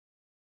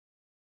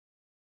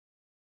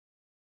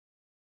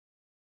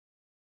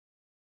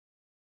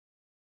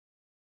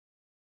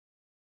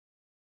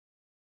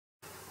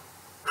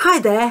Hi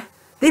there,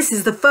 this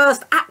is the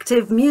first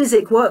active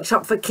music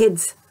workshop for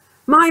kids.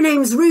 My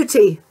name's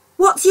Ruti.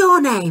 What's your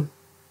name?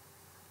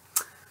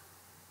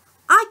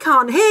 I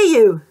can't hear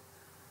you.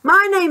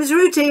 My name's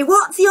Ruti.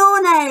 What's your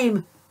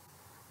name?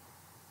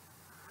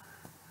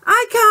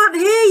 I can't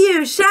hear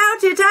you.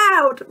 Shout it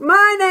out.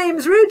 My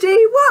name's Ruti.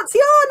 What's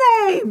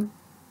your name?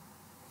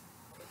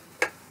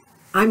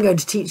 I'm going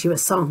to teach you a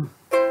song.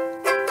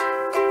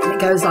 And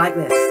it goes like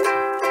this.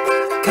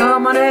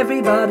 Come on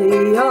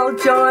everybody, all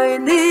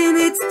join in.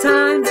 It's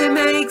time to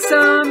make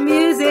some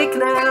music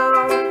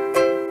now.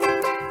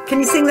 Can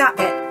you sing that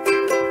bit?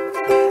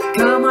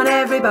 Come on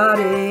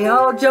everybody,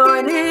 all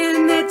join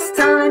in. It's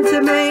time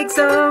to make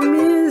some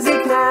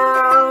music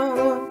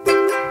now.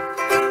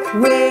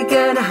 We're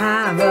gonna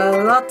have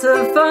a lot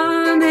of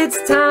fun. It's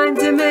time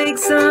to make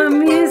some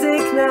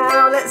music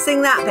now. Let's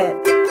sing that bit.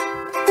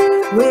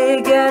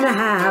 We're gonna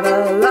have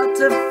a lot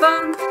of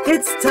fun.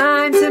 It's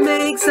time to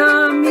make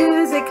some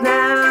music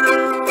now.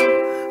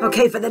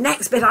 Okay, for the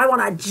next bit I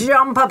want to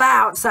jump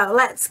about, so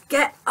let's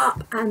get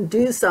up and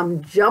do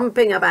some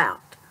jumping about.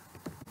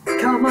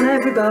 Come on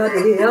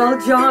everybody, all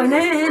join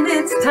in.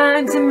 It's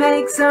time to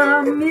make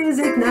some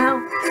music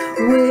now.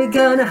 We're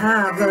gonna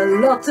have a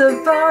lot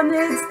of fun.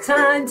 It's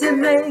time to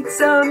make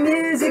some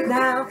music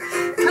now.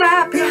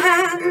 Clap your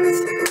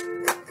hands,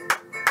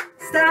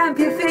 stamp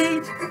your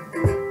feet,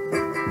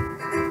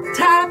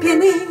 tap your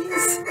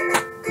knees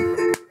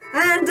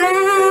and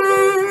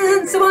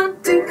dance.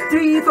 1, 2,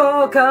 3,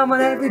 4. Come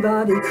on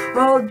everybody,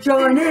 all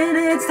join in.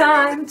 It's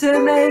time to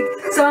make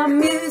some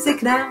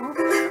music now.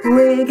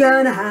 We're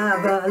gonna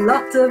have a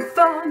lot of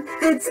fun.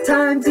 It's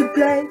time to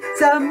play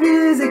some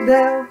music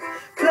now.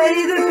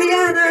 Play the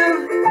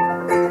piano,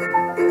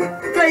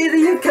 play the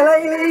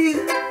ukulele,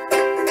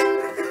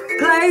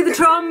 play the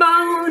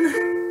trombone.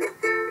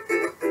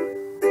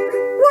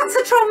 What's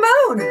a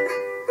trombone?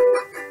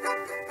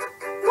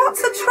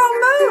 What's a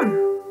trombone?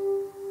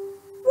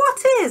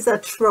 What is a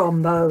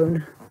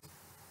trombone?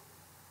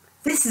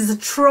 This is a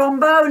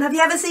trombone. Have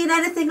you ever seen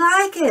anything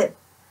like it?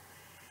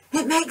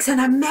 It makes an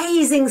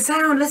amazing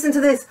sound. Listen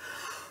to this.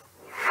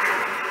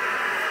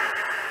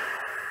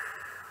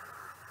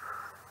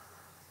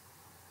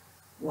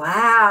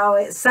 Wow,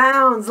 it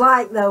sounds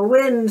like the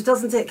wind,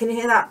 doesn't it? Can you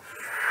hear that?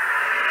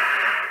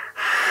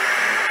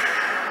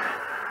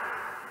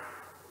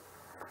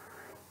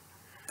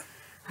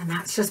 And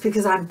that's just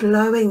because I'm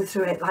blowing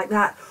through it like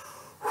that.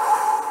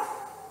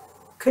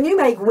 Can you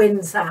make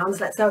wind sounds?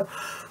 Let's go.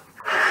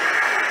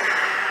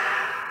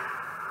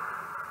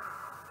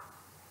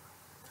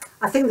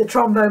 I think the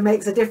trombone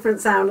makes a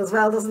different sound as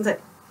well, doesn't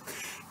it?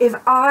 If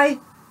I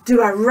do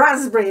a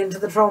raspberry into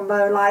the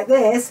trombone like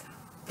this,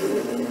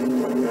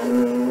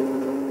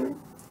 isn't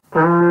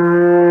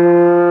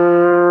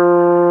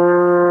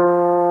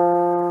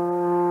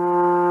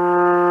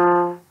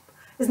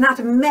that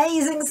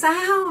amazing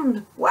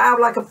sound? Wow,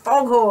 like a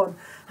foghorn.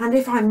 And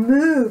if I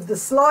move the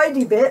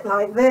slidey bit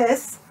like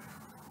this,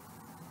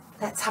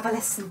 let's have a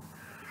listen.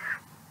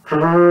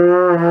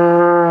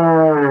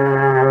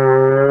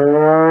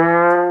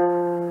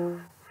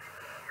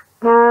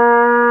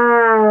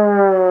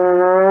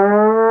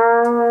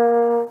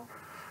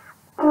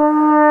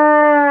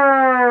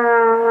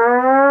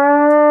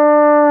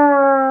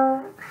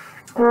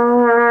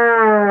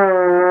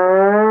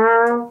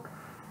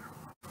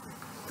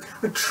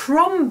 A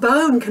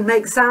trombone can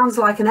make sounds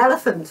like an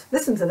elephant.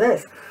 Listen to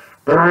this.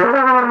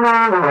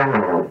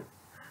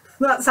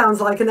 That sounds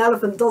like an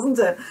elephant, doesn't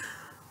it?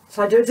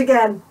 Shall I do it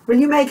again? Will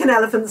you make an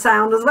elephant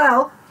sound as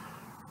well?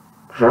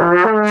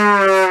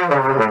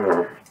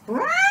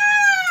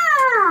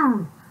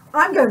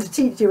 I'm going to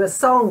teach you a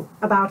song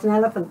about an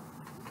elephant.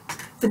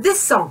 For this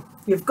song,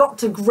 you've got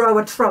to grow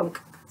a trunk.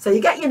 So you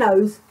get your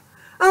nose,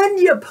 and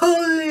you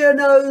pull your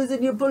nose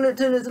and you pull it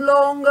till it's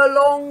longer,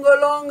 longer,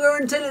 longer,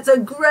 until it's a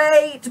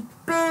great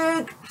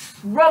big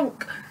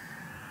trunk.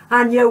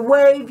 And you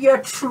wave your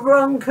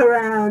trunk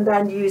around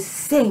and you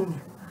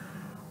sing,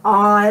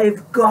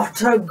 I've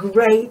got a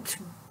great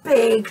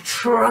big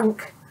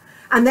trunk.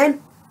 And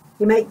then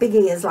you make big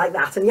ears like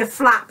that and you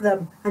flap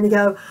them and you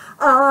go,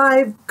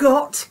 I've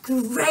got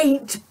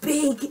great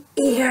big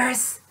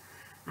ears.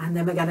 And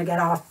then we're going to get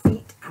our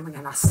feet and we're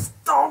going to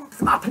stomp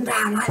them up and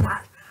down like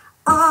that.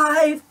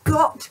 I've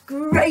got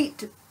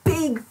great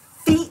big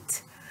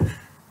feet.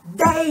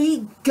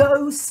 They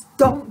go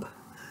stomp,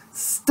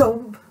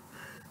 stomp,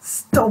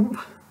 stomp.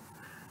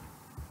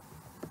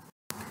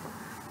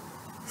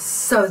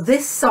 So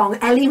this song,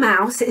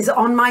 EleMouse, is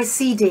on my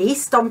CD,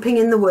 Stomping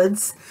in the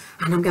Woods,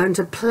 and I'm going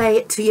to play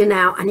it to you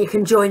now and you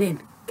can join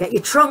in. Get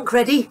your trunk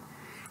ready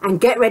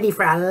and get ready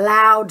for a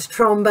loud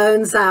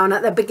trombone sound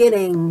at the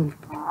beginning.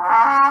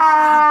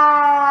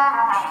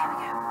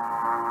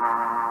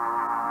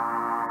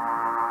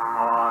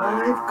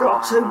 I've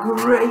got a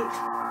great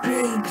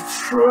big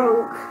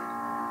trunk.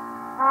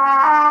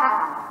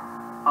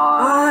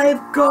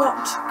 I've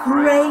got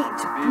great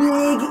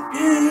big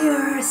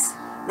ears.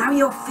 Now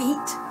your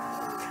feet.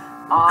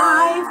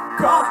 I've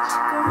got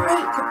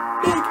great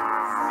big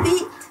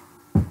feet.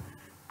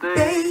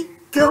 They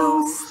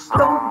go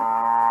stomp,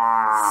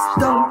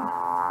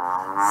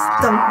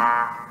 stomp.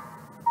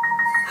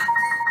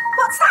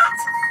 What's that?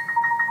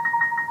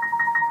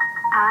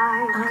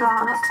 I've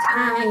got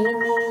tiny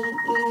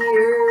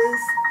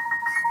ears.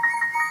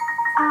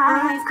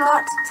 I've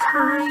got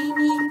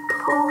tiny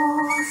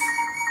paws.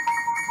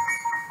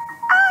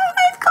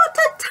 I've got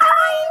a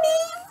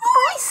tiny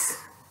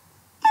voice.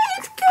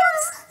 It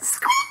goes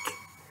squeak,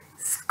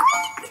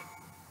 squeak,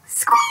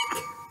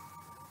 squeak.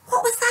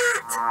 What was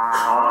that?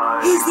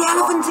 Here's the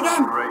elephant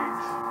again.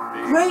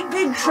 Great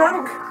big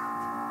trunk.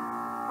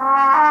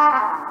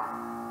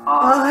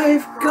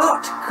 I've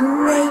got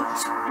great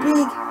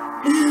big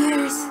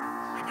ears.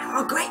 And there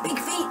are great big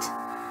feet.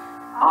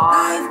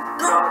 I've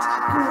got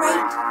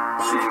great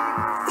big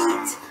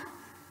feet.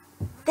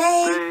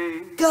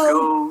 They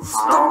go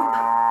stomp,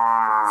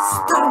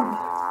 stomp,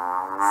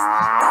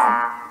 stomp.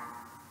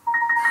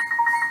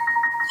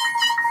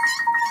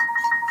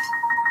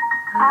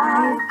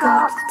 I've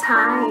got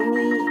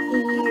tiny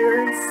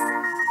ears.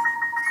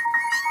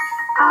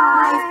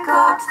 I've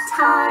got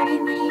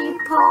tiny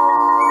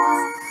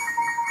paws.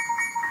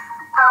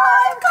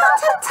 I've got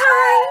a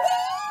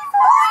tiny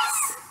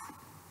voice.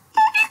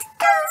 It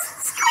goes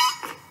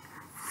squeak,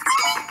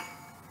 squeak,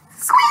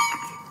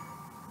 squeak.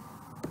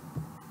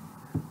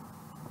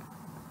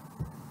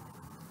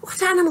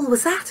 What animal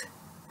was that?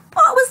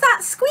 What was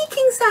that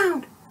squeaking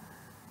sound?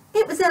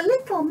 It was a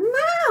little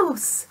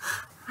mouse.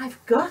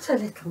 I've got a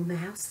little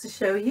mouse to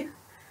show you.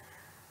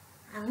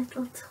 A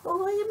little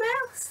toy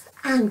mouse.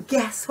 And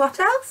guess what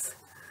else?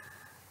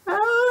 A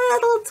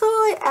little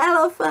toy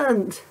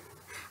elephant.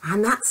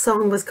 And that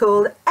song was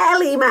called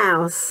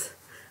EleMouse.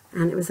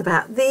 And it was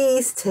about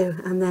these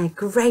two and they're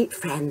great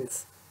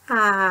friends.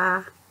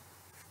 Ah.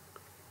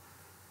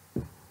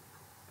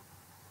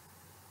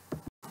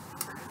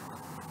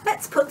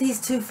 Let's put these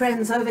two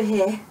friends over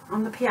here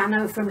on the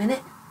piano for a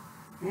minute.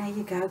 There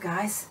you go,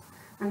 guys.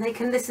 And they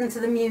can listen to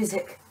the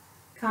music,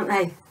 can't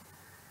they?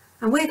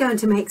 And we're going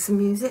to make some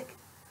music.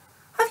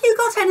 Have you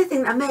got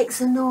anything that makes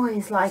a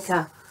noise like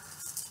a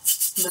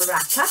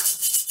maraca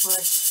or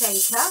a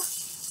shaker?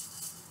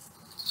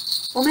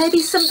 Or maybe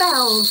some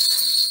bells?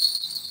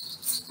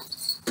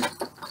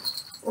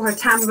 Or a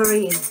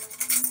tambourine?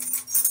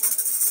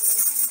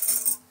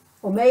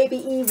 Or maybe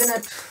even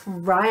a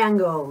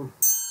triangle?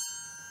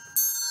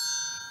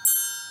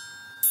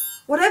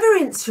 Whatever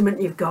instrument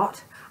you've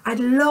got, I'd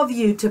love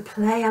you to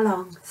play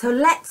along. So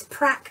let's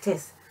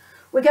practice.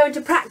 We're going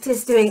to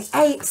practice doing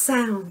 8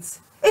 sounds.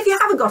 If you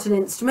haven't got an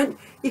instrument,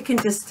 you can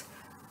just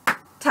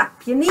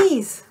tap your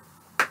knees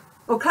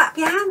or clap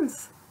your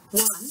hands.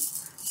 1,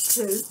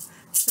 2,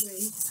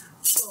 3,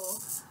 4,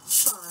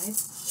 5,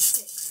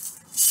 6,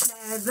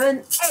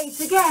 7, 8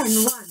 again.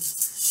 1,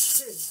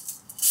 2,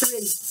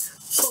 3,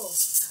 4,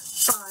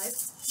 5,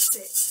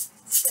 6,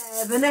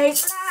 7,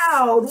 8.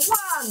 Loud. 1,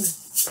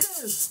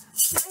 2,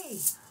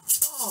 3,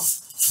 4,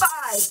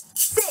 5,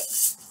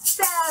 6,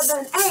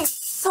 7, 8.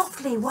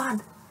 Softly. 1,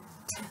 2,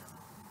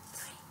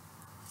 3,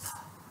 4,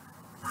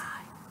 5,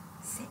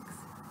 6,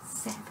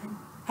 7,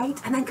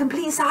 8. And then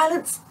complete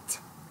silence.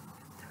 2,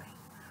 3,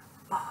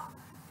 4,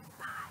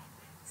 5,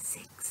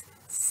 6,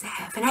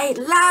 7, 8.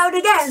 Loud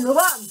again. 1,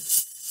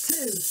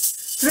 2,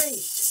 3,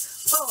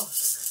 4,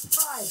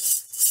 5,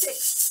 6,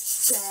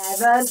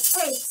 7, 8.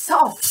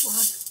 Soft.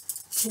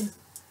 1, 2,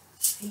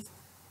 3,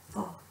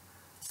 4,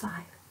 5,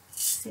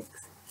 6,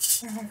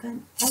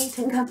 7, 8.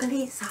 And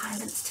complete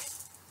silence. 2.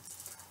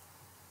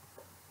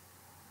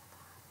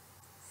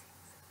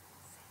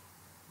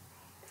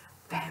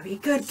 Very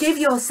good. Give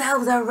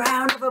yourselves a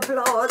round of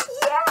applause.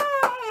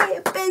 Yay!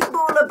 A big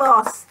baller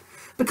boss.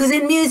 Because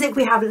in music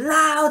we have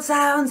loud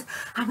sounds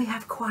and we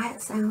have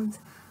quiet sounds.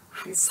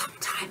 And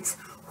sometimes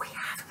we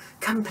have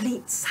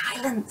complete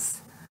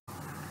silence.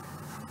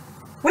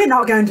 We're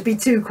not going to be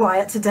too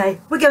quiet today.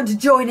 We're going to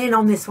join in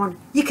on this one.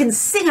 You can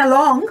sing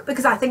along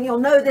because I think you'll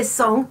know this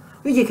song.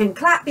 Or you can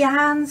clap your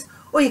hands.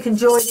 Or you can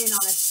join in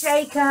on a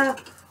shaker.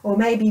 Or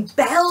maybe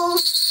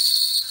bells.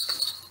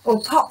 Or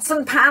pots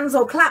and pans,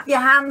 or clap your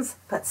hands,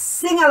 but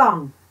sing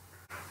along.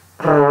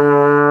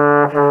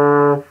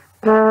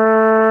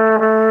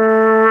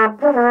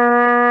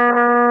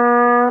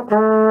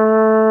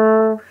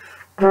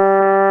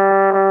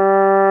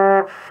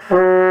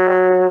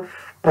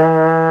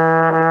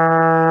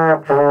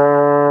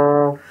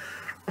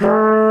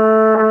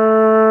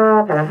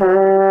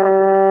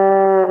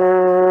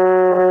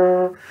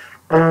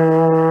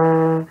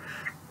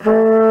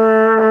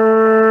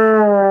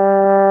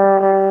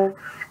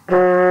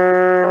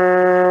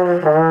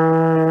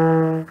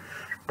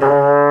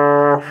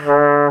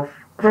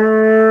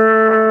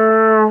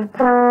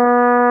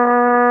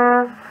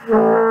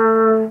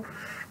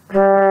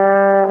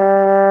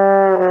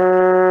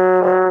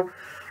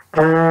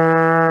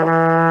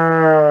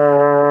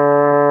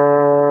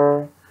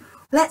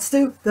 Let's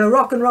do the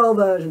rock and roll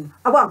version.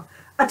 A 1,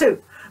 a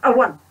 2, a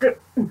 1, 2.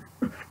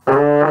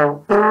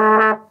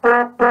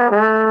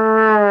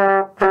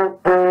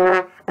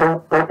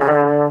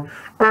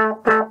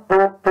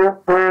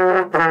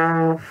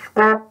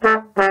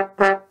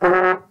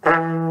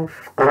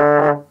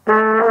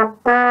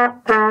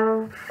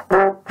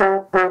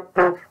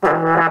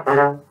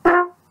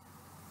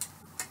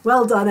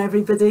 Well done,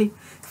 everybody.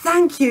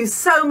 Thank you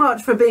so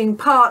much for being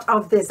part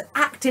of this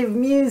active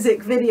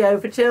music video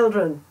for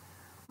children.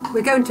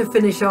 We're going to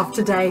finish off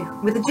today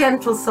with a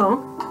gentle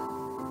song.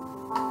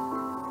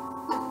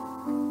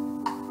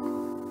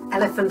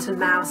 Elephant and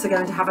Mouse are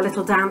going to have a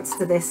little dance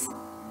to this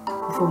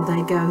before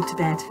they go to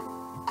bed.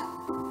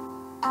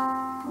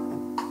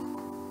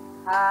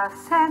 A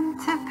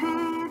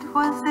centipede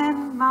was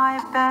in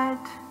my bed.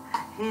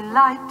 He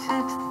liked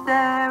it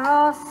there,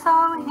 or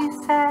so he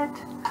said.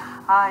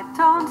 I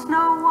don't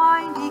know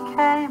why he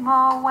came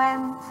or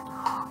went,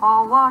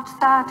 or what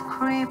that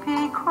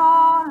creepy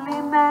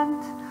crawly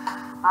meant.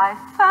 I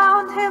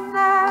found him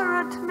there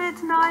at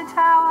midnight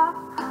hour,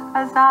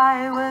 as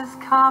I was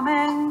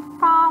coming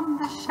from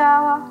the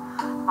shower.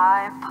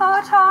 I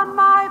put on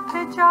my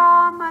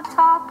pyjama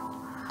top.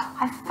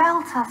 I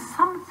felt a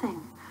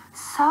something,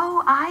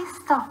 so I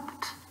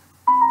stopped.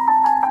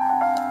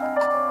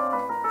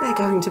 They're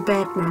going to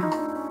bed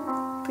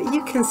now, but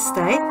you can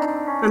stay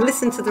and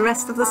listen to the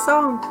rest of the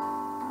song.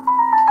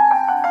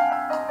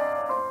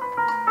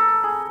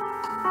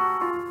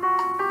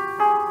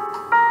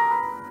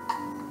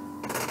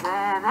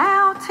 Then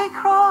out he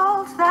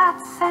crawled, that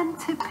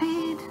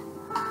centipede.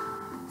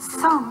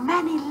 So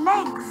many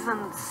legs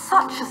and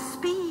such a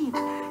speed.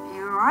 He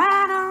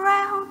ran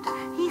around,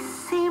 he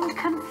seemed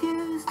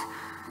confused.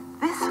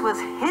 This was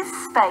his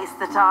space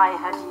that I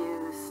had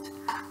used.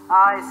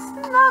 I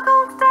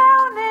snuggled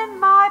down in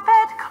my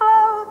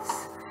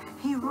bedclothes.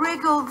 He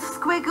wriggled,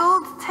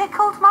 squiggled,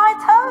 tickled my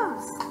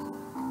toes.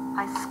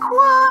 I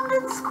squirmed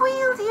and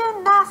squealed,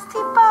 you nasty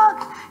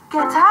bug.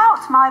 Get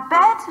out my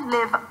bed,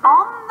 live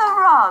on the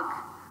rug.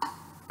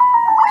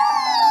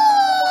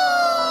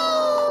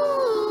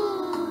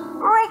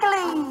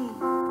 Wriggly,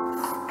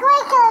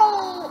 Squiggly,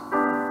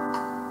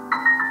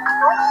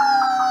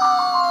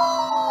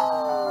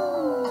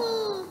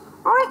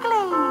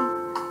 wriggly,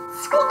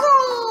 squiggly.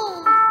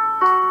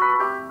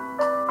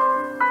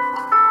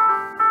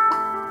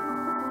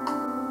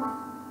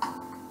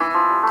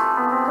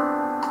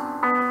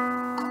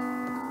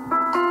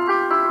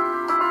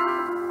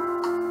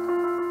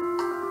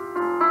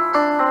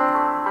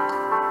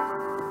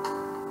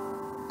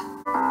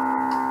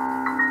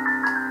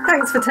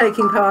 Thanks for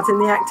taking part in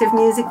the active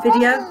music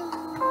video.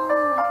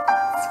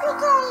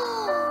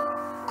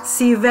 Squiggly.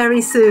 See you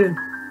very soon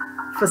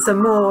for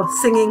some more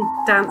singing,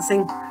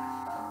 dancing,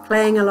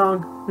 playing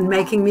along and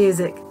making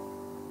music.